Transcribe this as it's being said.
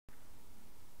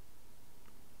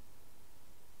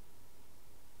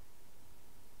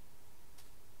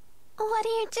What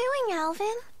are you doing,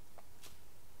 Alvin?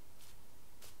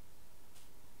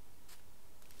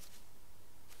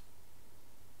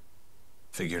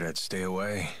 Figured I'd stay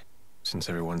away, since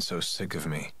everyone's so sick of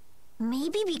me.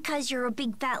 Maybe because you're a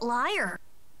big fat liar.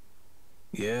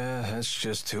 Yeah, that's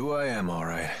just who I am, all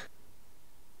right.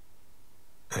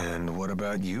 And what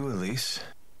about you, Elize?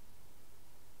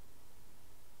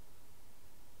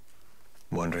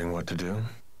 Wondering what to do?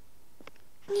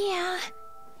 Yeah,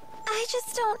 I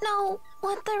just don't know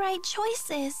what the right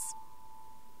choice is.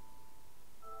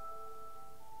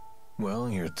 Well,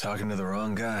 you're talking to the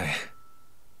wrong guy.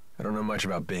 I don't know much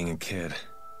about being a kid.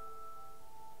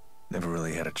 Never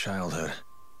really had a childhood.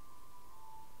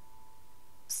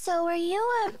 So were you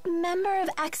a member of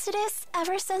Exodus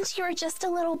ever since you were just a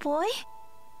little boy?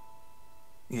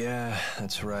 Yeah,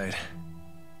 that's right.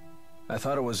 I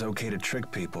thought it was okay to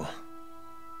trick people.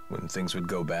 When things would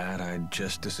go bad, I'd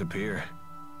just disappear.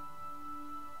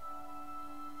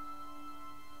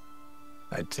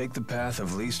 I'd take the path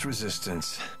of least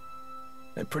resistance.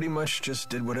 I pretty much just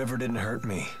did whatever didn't hurt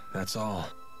me, that's all.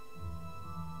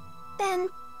 Then,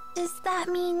 does that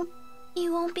mean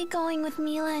you won't be going with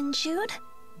Milla and Jude?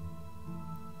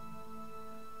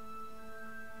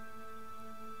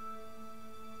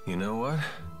 You know what?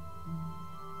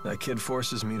 That kid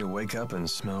forces me to wake up and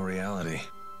smell reality.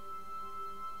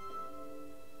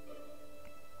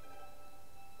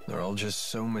 They're all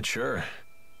just so mature,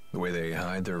 the way they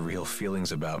hide their real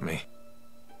feelings about me.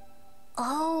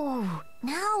 Oh,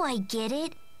 now I get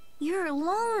it. You're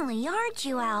lonely, aren't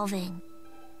you, Alvin?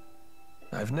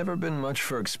 I've never been much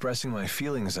for expressing my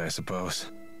feelings, I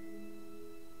suppose.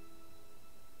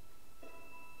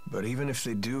 But even if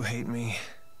they do hate me,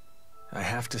 I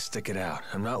have to stick it out.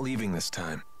 I'm not leaving this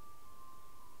time.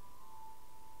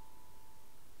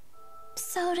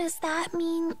 So does that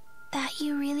mean that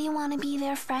you really want to be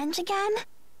their friend again?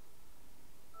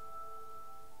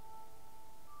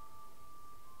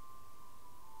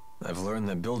 I've learned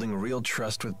that building real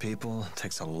trust with people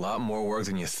takes a lot more work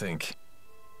than you think.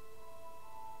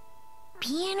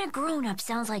 Being a grown-up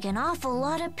sounds like an awful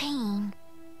lot of pain.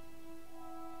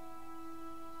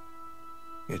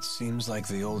 It seems like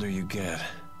the older you get,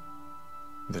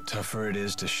 the tougher it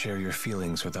is to share your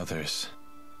feelings with others.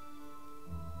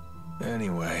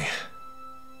 Anyway,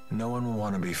 no one will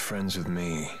want to be friends with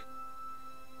me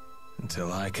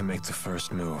until I can make the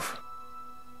first move.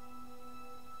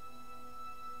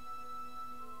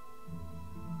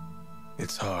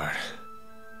 It's hard,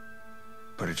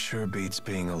 but it sure beats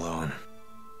being alone.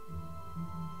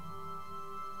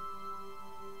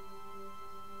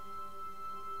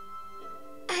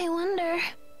 I wonder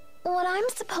what I'm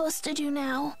supposed to do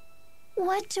now.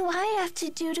 What do I have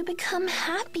to do to become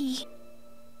happy?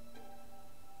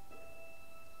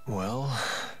 Well,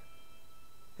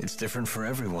 it's different for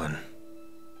everyone.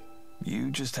 You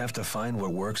just have to find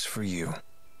what works for you.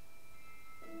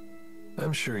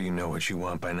 I'm sure you know what you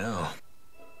want by now.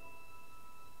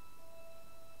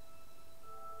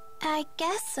 I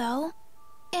guess so.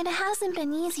 It hasn't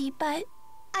been easy, but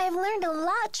I've learned a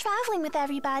lot traveling with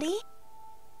everybody.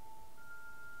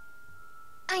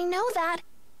 I know that.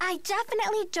 I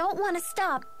definitely don't want to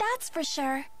stop, that's for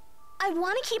sure. I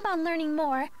want to keep on learning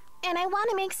more, and I want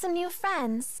to make some new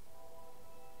friends.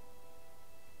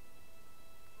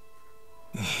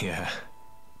 Yeah,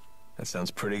 that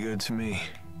sounds pretty good to me.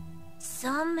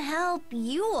 Some help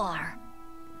you are.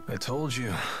 I told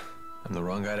you, I'm the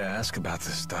wrong guy to ask about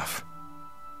this stuff.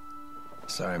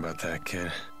 Sorry about that,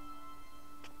 kid.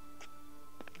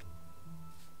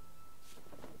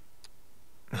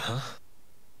 Huh?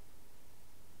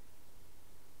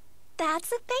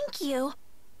 That's a thank you.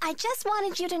 I just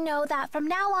wanted you to know that from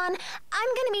now on,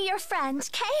 I'm gonna be your friend,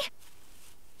 okay?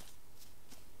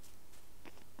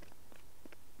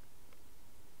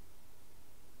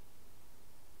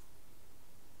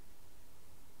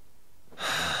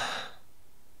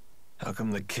 How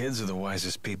come the kids are the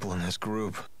wisest people in this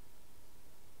group?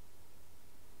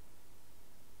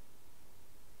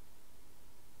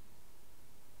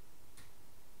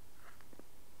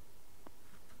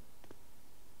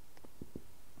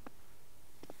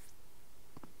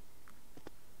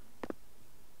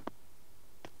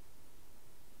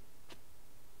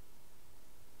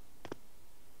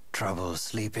 Trouble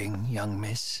sleeping, young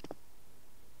miss?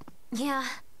 Yeah,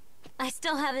 I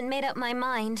still haven't made up my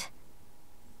mind.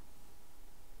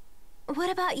 What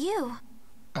about you?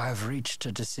 I've reached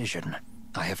a decision.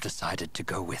 I have decided to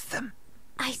go with them.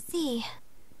 I see.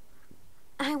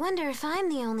 I wonder if I'm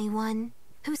the only one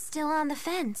who's still on the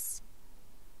fence.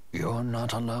 You're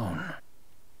not alone.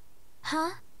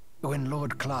 Huh? When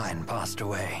Lord Klein passed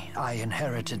away, I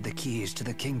inherited the keys to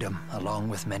the kingdom, along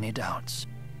with many doubts.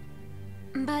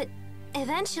 But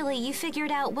eventually you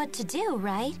figured out what to do,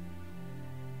 right?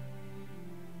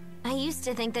 I used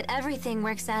to think that everything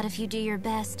works out if you do your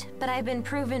best, but I've been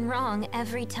proven wrong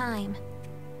every time.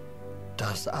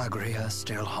 Does Agria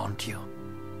still haunt you?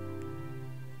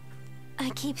 I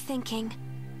keep thinking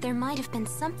there might have been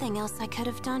something else I could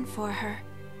have done for her.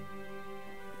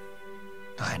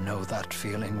 I know that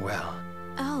feeling well.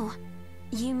 Oh,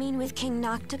 you mean with King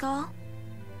Noctigal?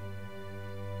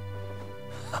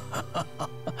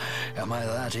 Am I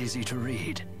that easy to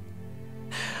read?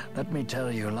 Let me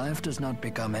tell you, life does not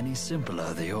become any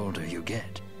simpler the older you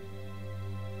get.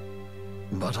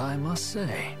 But I must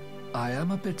say, I am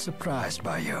a bit surprised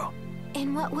by you.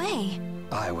 In what way?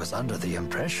 I was under the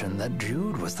impression that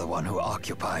Jude was the one who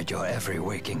occupied your every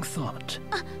waking thought.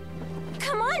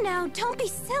 Come on now, don't be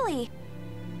silly.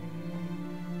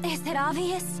 Is it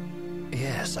obvious?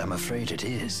 Yes, I'm afraid it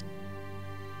is.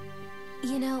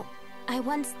 You know, I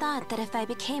once thought that if I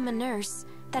became a nurse,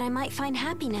 that I might find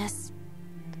happiness.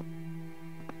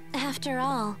 After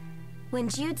all, when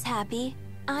Jude's happy,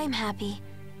 I'm happy.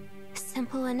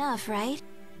 Simple enough, right?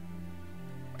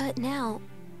 But now,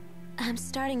 I'm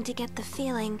starting to get the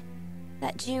feeling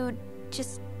that Jude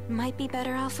just might be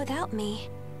better off without me.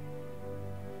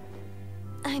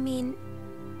 I mean,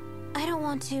 I don't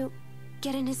want to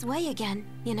get in his way again,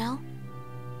 you know?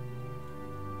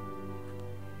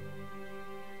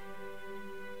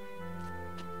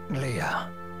 Leah,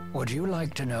 would you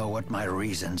like to know what my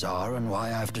reasons are and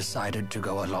why I've decided to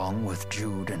go along with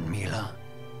Jude and Milla?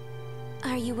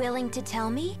 Are you willing to tell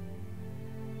me?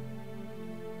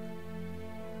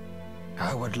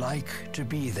 I would like to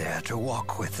be there to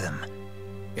walk with them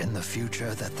in the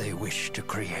future that they wish to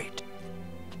create.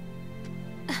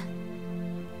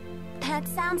 That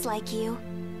sounds like you.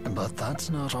 But that's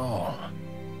not all.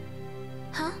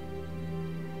 Huh?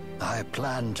 I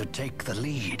plan to take the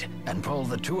lead and pull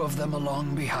the two of them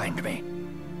along behind me.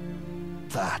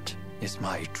 That is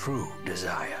my true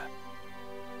desire.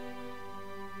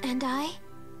 And I?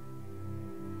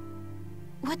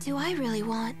 What do I really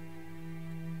want?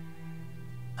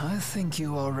 I think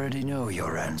you already know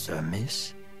your answer,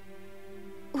 miss.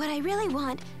 What I really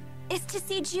want is to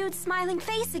see Jude's smiling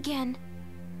face again.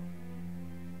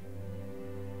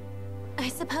 I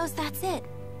suppose that's it.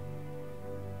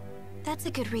 That's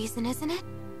a good reason, isn't it?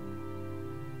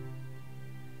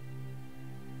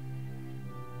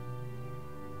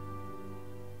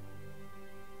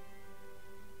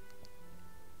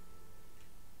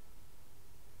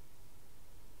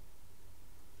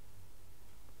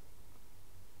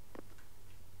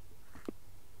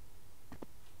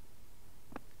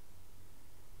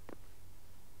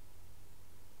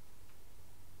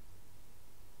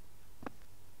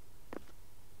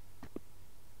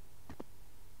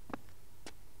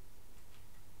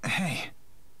 Hey.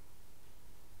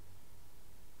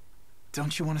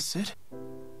 Don't you want to sit?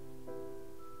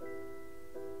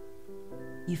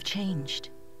 You've changed.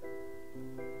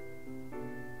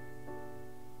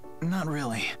 Not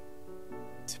really.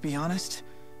 To be honest,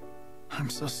 I'm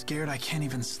so scared I can't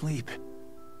even sleep.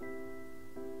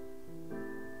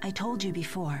 I told you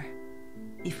before,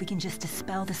 if we can just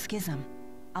dispel the schism,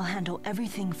 I'll handle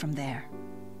everything from there.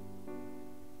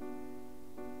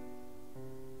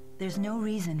 There's no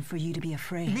reason for you to be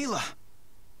afraid. Milla!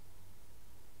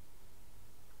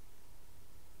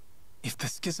 If the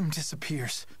schism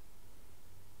disappears,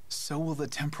 so will the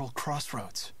temporal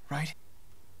crossroads, right?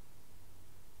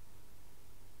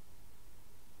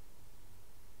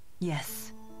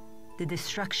 Yes. The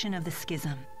destruction of the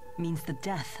schism means the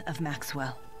death of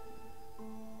Maxwell.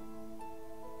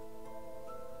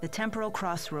 The temporal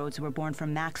crossroads were born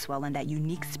from Maxwell and that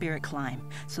unique spirit climb,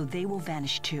 so they will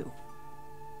vanish too.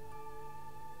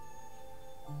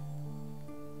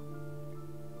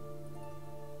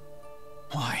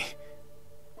 Why?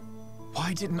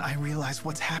 Why didn't I realize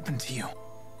what's happened to you?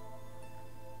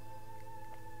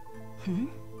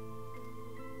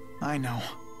 I know.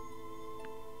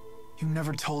 You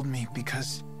never told me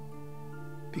because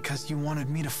you wanted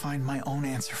me to find my own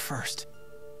answer first.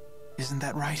 Isn't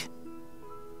that right?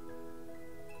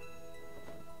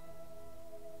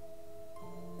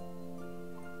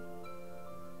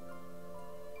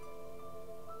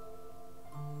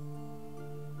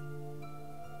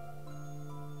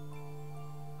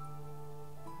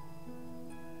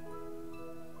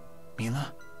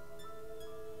 Milla?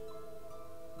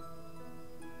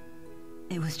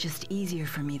 It was just easier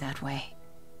for me that way.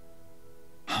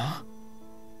 Huh?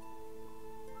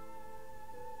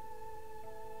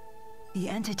 The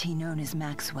entity known as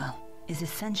Maxwell is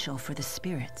essential for the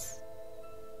spirits.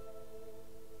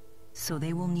 So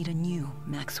they will need a new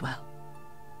Maxwell.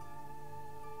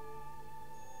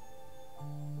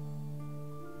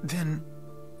 Then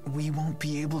we won't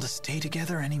be able to stay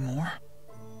together anymore?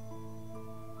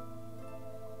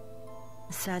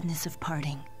 The sadness of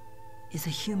parting is a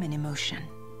human emotion.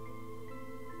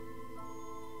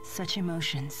 Such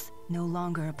emotions no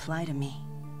longer apply to me.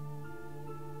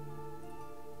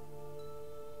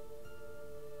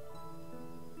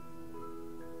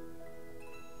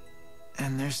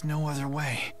 And there's no other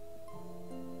way,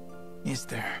 is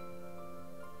there?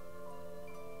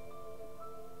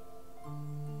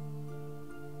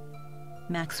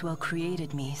 Maxwell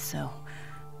created me, so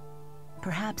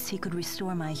perhaps he could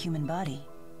restore my human body.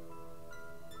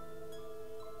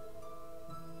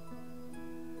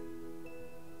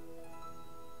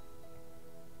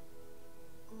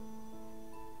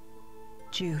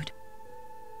 Jude,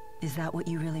 is that what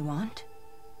you really want?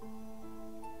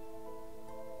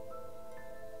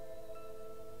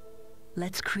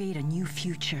 Let's create a new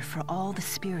future for all the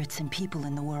spirits and people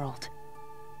in the world.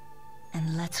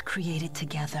 And let's create it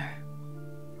together.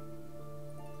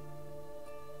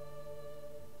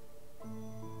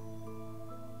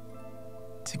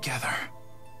 Together.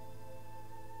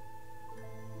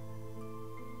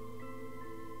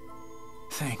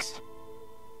 Thanks.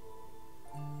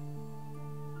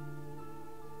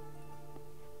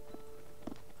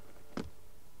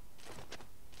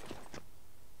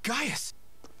 Gaius!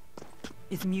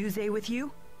 Is Muzé with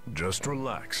you? Just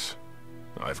relax.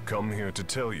 I've come here to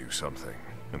tell you something,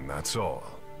 and that's all.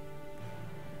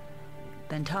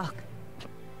 Then talk.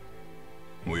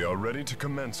 We are ready to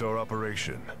commence our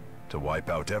operation, to wipe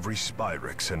out every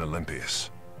Spyrix in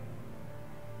Olympius.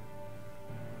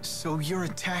 So your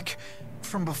attack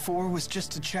from before was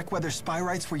just to check whether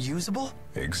Spyrites were usable?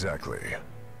 Exactly.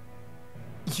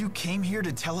 You came here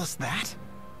to tell us that?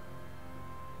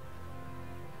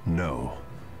 No.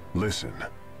 Listen.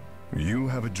 You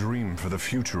have a dream for the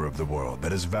future of the world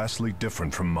that is vastly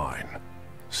different from mine.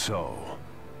 So...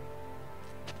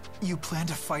 You plan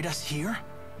to fight us here?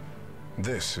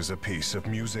 This is a piece of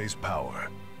Muzé's power.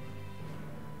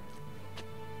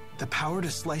 The power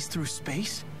to slice through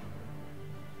space?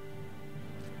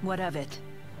 What of it?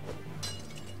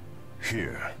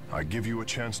 Here, I give you a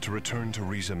chance to return to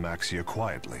Riza Maxia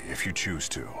quietly, if you choose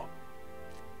to.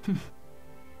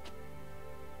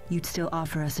 You'd still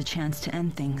offer us a chance to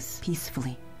end things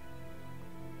peacefully.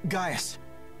 Gaius,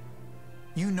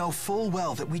 you know full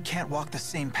well that we can't walk the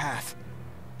same path.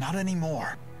 Not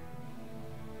anymore.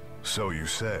 So you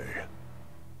say.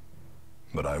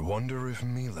 But I wonder if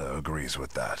Milla agrees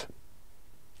with that.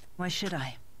 Why should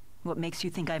I? What makes you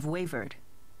think I've wavered?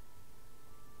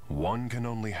 One can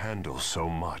only handle so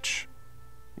much.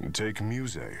 Take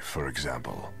Muzé, for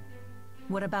example.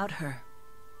 What about her?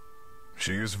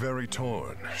 She is very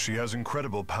torn. She has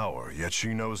incredible power, yet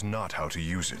she knows not how to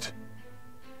use it.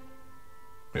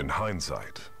 In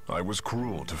hindsight, I was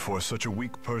cruel to force such a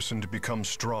weak person to become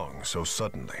strong so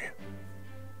suddenly.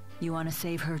 You want to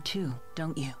save her too,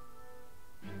 don't you?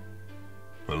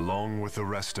 Along with the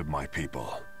rest of my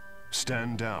people.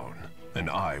 Stand down, and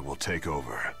I will take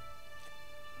over.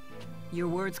 Your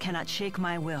words cannot shake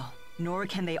my will, nor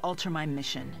can they alter my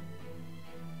mission.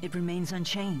 It remains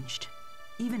unchanged,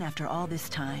 even after all this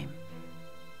time.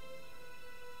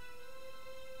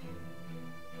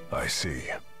 I see.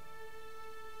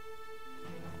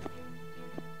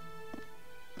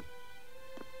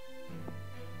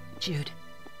 Jude.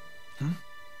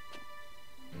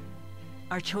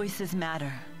 Our choices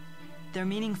matter. They're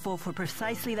meaningful for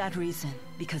precisely that reason,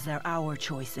 because they're our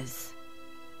choices.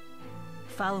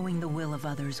 Following the will of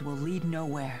others will lead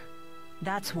nowhere.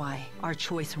 That's why our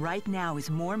choice right now is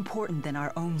more important than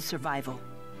our own survival.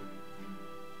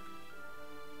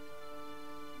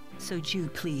 So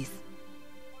Jude, please.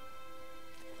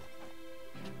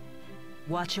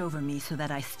 Watch over me so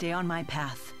that I stay on my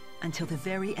path until the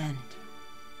very end.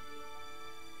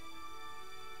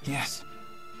 Yes,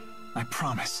 I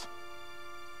promise.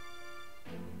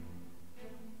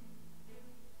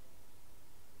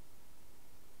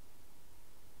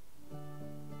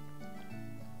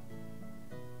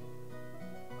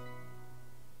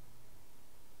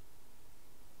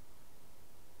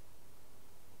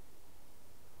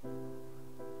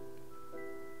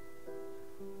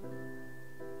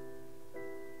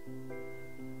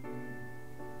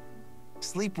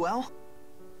 Sleep well?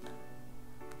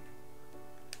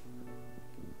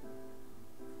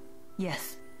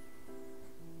 Yes.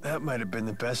 That might have been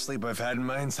the best sleep I've had in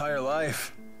my entire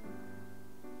life.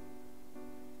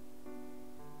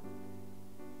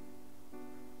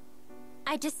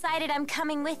 I decided I'm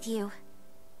coming with you.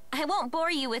 I won't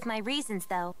bore you with my reasons,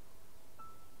 though.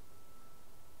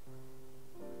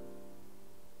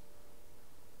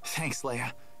 Thanks,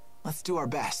 Leia. Let's do our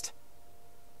best.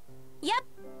 Yep.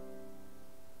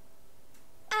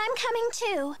 I'm coming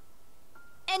too.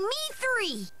 And me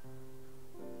 3.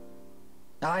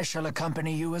 I shall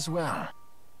accompany you as well.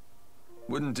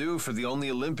 Wouldn't do for the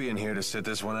only Olympian here to sit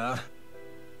this one out.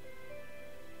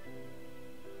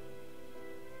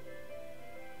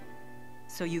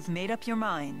 So you've made up your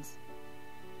minds.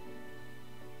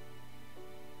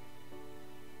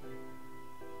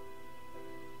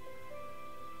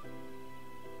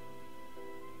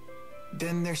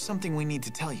 Then there's something we need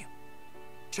to tell you.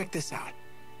 Check this out.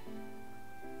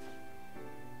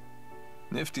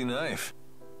 Nifty knife.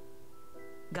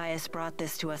 Gaius brought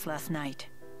this to us last night.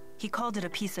 He called it a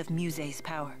piece of Muzéts'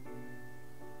 power.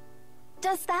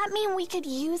 Does that mean we could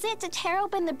use it to tear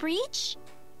open the breach?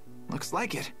 Looks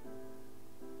like it.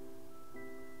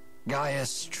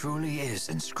 Gaius truly is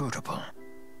inscrutable.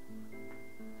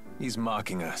 He's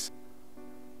mocking us.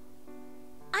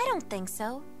 I don't think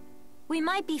so. We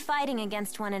might be fighting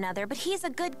against one another, but he's a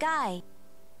good guy.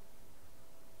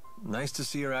 Nice to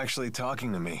see her actually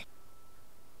talking to me.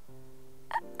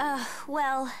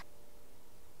 Well...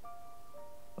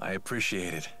 I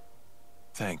appreciate it.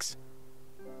 Thanks.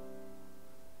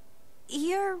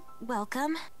 You're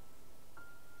welcome.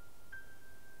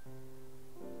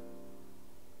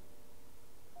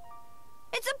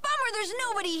 It's a bummer there's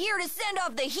nobody here to send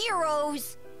off the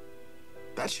heroes.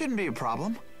 That shouldn't be a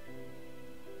problem.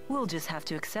 We'll just have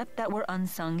to accept that we're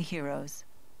unsung heroes.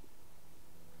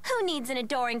 Who needs an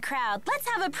adoring crowd? Let's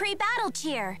have a pre-battle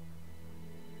cheer.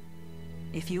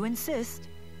 If you insist.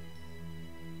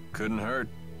 Couldn't hurt.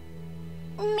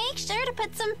 Make sure to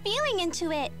put some feeling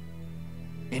into it.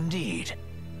 Indeed.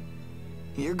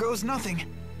 Here goes nothing.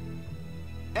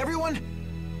 Everyone,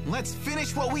 let's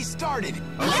finish what we started.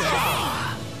 Okay.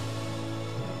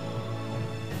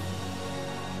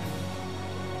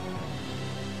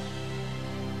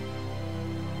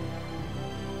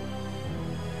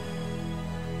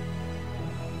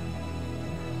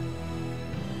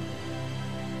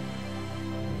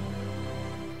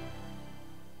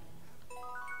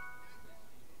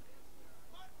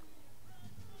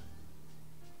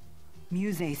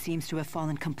 Muzé seems to have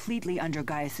fallen completely under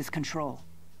Gaius's control.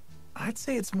 I'd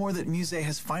say it's more that Muzé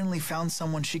has finally found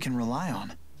someone she can rely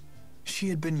on. She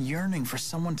had been yearning for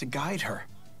someone to guide her.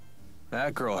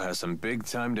 That girl has some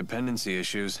big-time dependency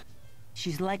issues.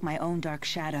 She's like my own dark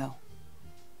shadow.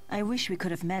 I wish we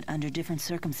could have met under different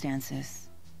circumstances.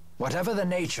 Whatever the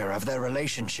nature of their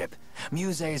relationship,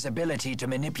 Muzé's ability to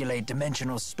manipulate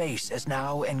dimensional space is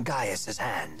now in Gaius's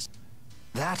hands.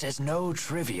 That is no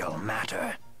trivial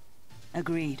matter.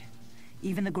 Agreed.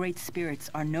 Even the great spirits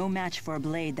are no match for a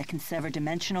blade that can sever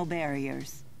dimensional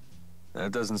barriers.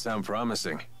 That doesn't sound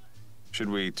promising. Should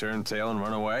we turn tail and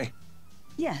run away?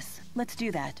 Yes, let's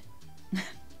do that.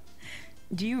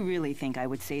 Do you really think I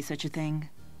would say such a thing?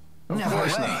 Of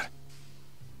course not.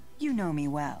 You know me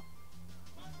well.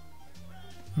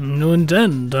 Nun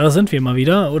denn, da sind wir mal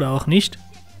wieder, oder auch nicht.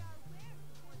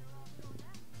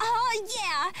 Oh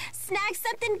yeah, snag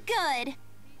something good.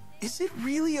 Is it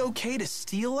really okay to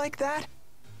steal like that?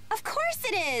 Of course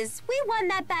it is. We won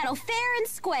that battle fair and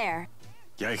square.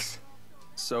 Yikes.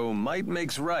 So might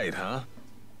makes right, huh?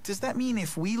 Does that mean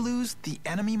if we lose, the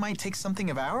enemy might take something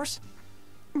of ours?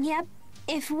 Yep.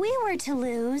 If we were to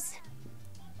lose,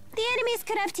 The enemies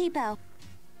could have Tipo.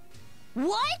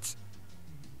 what?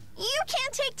 You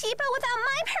can't take Tipo without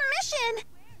my permission.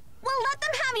 We'll let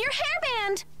them have your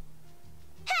hairband.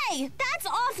 Hey, that's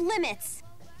off limits.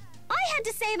 I had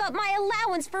to save up my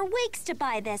allowance for weeks to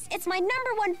buy this. It's my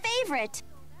 #1 favorite.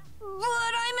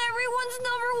 But I'm everyone's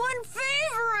 #1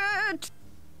 favorite.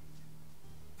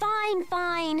 Fine,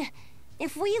 fine.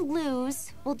 If we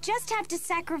lose, we'll just have to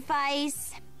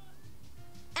sacrifice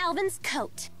Alvin's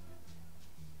coat.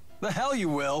 The hell you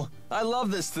will. I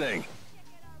love this thing.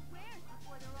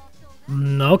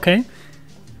 Okay.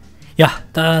 Ja,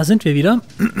 da sind wir wieder.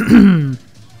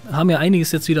 Haben ja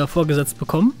einiges jetzt wieder vorgesetzt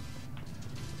bekommen.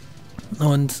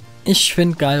 Und ich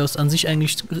finde Gaius an sich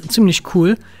eigentlich ziemlich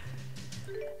cool.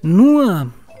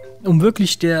 Nur, um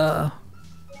wirklich der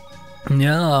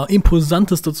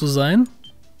imposanteste zu sein,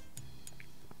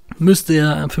 müsste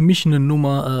er für mich eine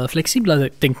Nummer flexibler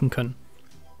denken können.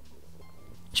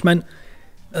 Ich meine,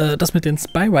 das mit den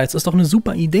Spy Rights ist doch eine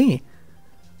super Idee.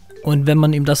 Und wenn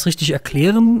man ihm das richtig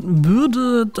erklären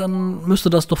würde, dann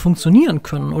müsste das doch funktionieren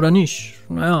können, oder nicht?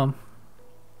 Naja,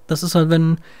 das ist halt,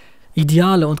 wenn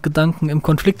Ideale und Gedanken im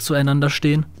Konflikt zueinander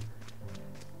stehen.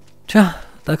 Tja,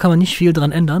 Da kann man nicht viel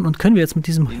dran ändern. Und können wir jetzt mit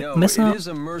diesem You know, Messer it is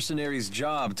a mercenary's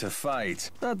job to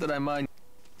fight. Not that I mind.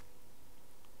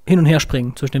 hin und her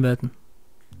springen zwischen den Welten.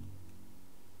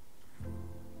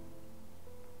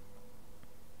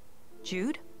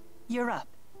 Jude, you're up.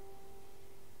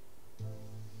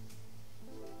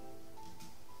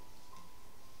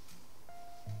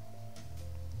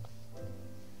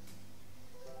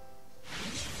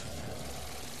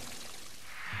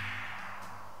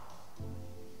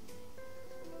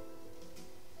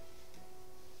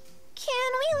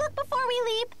 Can we look before we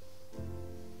leap?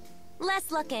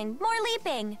 Less looking, more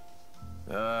leaping.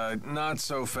 Not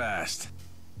so fast.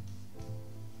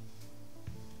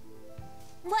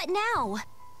 What now?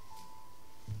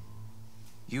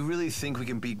 You really think we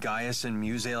can beat Gaius and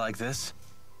Muzé like this?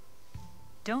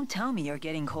 Don't tell me you're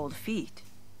getting cold feet.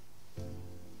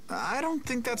 I don't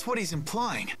think that's what he's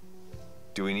implying.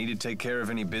 Do we need to take care of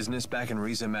any business back in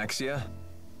Riza Maxia?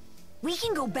 We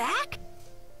can go back?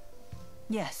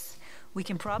 Yes, we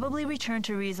can probably return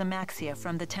to Riza Maxia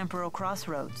from the temporal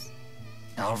crossroads.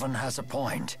 Alvin has a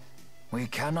point. We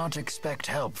cannot expect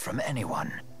help from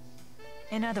anyone.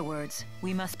 In other words,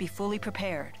 we must be fully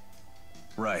prepared.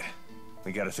 Right.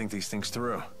 We gotta think these things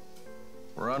through.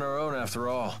 We're on our own after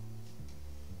all.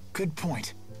 Good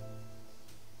point.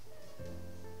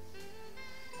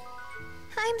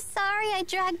 I'm sorry I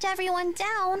dragged everyone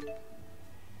down.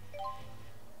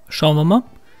 Schauen wir mal.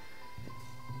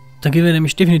 Dann gehen wir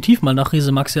nämlich definitiv mal nach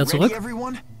Riza Maxia Ready, zurück.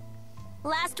 everyone?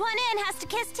 Last one in has to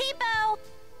kiss Tipo.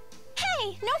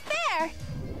 Hey, no fair.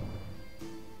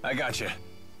 I gotcha.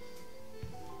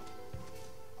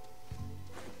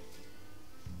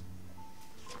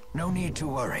 No need to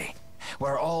worry.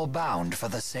 We're all bound for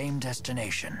the same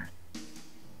destination.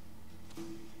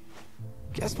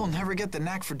 Guess we'll never get the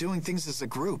knack for doing things as a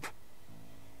group.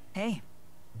 Hey,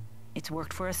 it's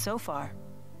worked for us so far.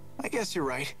 I guess you're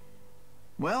right.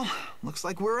 Well, looks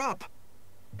like we're up.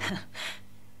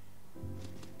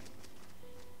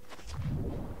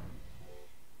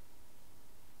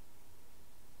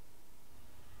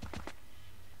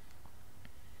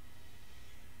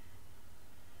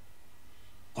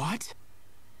 What?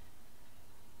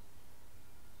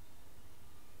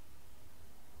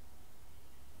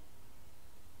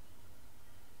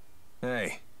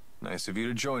 Hey, nice of you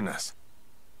to join us.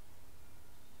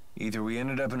 Either we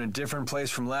ended up in a different place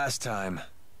from last time,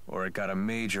 or it got a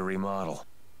major remodel.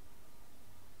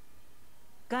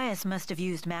 Gaius must have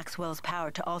used Maxwell's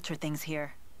power to alter things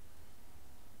here.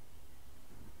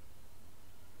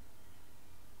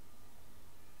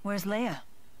 Where's Leia?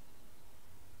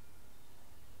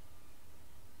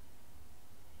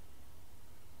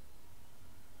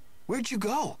 Where'd you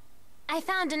go? I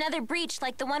found another breach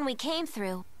like the one we came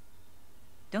through.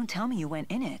 Don't tell me you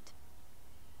went in it.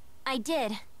 I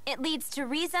did. It leads to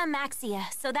Riza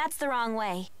Maxia, so that's the wrong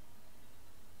way.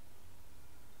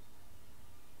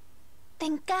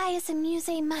 Then Gaius and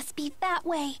Muzé must be that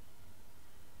way.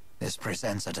 This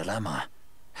presents a dilemma.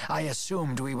 I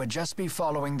assumed we would just be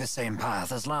following the same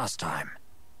path as last time.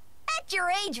 At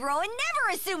your age, Rowan,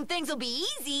 never assume things will be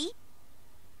easy.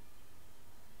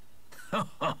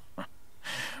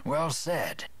 Well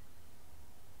said.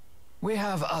 We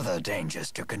have other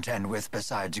dangers to contend with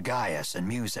besides Gaius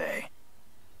and Muzé.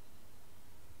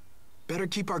 Better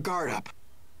keep our guard up.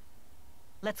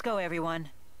 Let's go, everyone.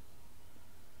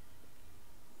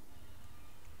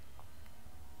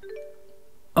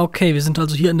 Okay, wir sind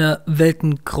also hier in der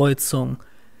Weltenkreuzung.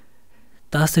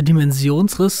 Da ist der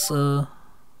Dimensionsriss,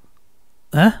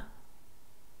 hä?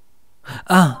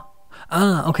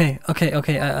 Okay,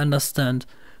 I understand.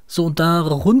 So, und da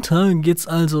runter geht's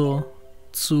also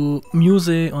zu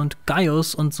Muzé und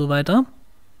Gaius und so weiter.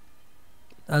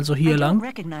 Also hier I lang. don't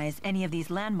recognize any of these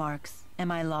landmarks. Am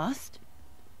I lost?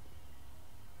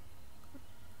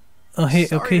 Oh, hey,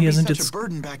 Sorry okay, to hier be sind such a jetzt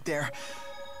burden back there.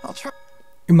 I'll try.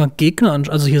 immer Gegner,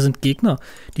 also hier sind Gegner,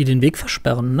 die den Weg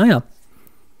versperren. Naja.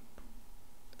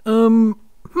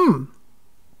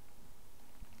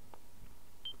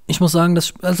 Ich muss sagen,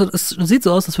 also es sieht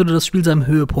so aus, als würde das Spiel seinem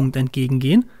Höhepunkt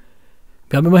entgegengehen.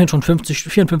 Wir haben immerhin schon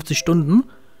 54 Stunden.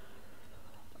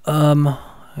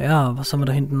 Ja, was haben wir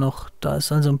da hinten noch? Da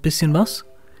ist also ein bisschen was.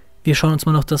 Wir schauen uns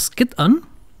mal noch das Skit an.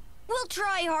 We'll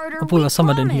try harder. Obwohl, we was haben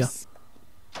wir denn hier?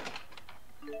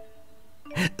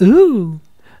 promise.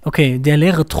 Okay, der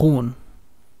leere Thron.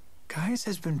 Gaius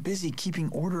has been busy keeping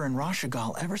order in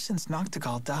Rashagal ever since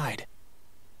Noctigal died.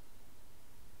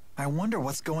 I wonder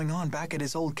what's going on back at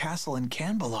his old castle in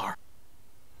Canbalar.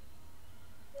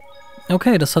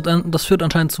 Okay, das führt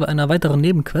anscheinend zu einer weiteren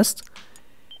Nebenquest.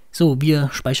 So, wir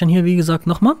speichern hier, wie gesagt,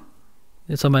 nochmal.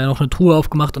 Jetzt haben wir ja noch eine Truhe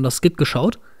aufgemacht und das Skit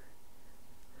geschaut.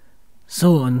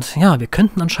 So, und ja, wir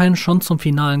könnten anscheinend schon zum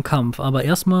finalen Kampf, aber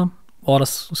erstmal, oh,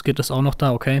 das geht das auch noch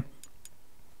da, okay.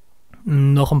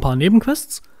 Noch ein paar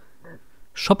Nebenquests.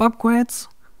 Shop-Upgrades.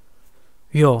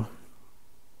 Ja.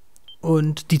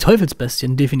 Und die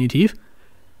Teufelsbestien, definitiv.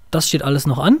 Das steht alles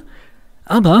noch an.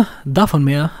 Aber davon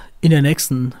mehr in der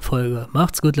nächsten Folge.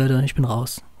 Macht's gut, Leute. Ich bin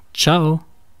raus. Ciao.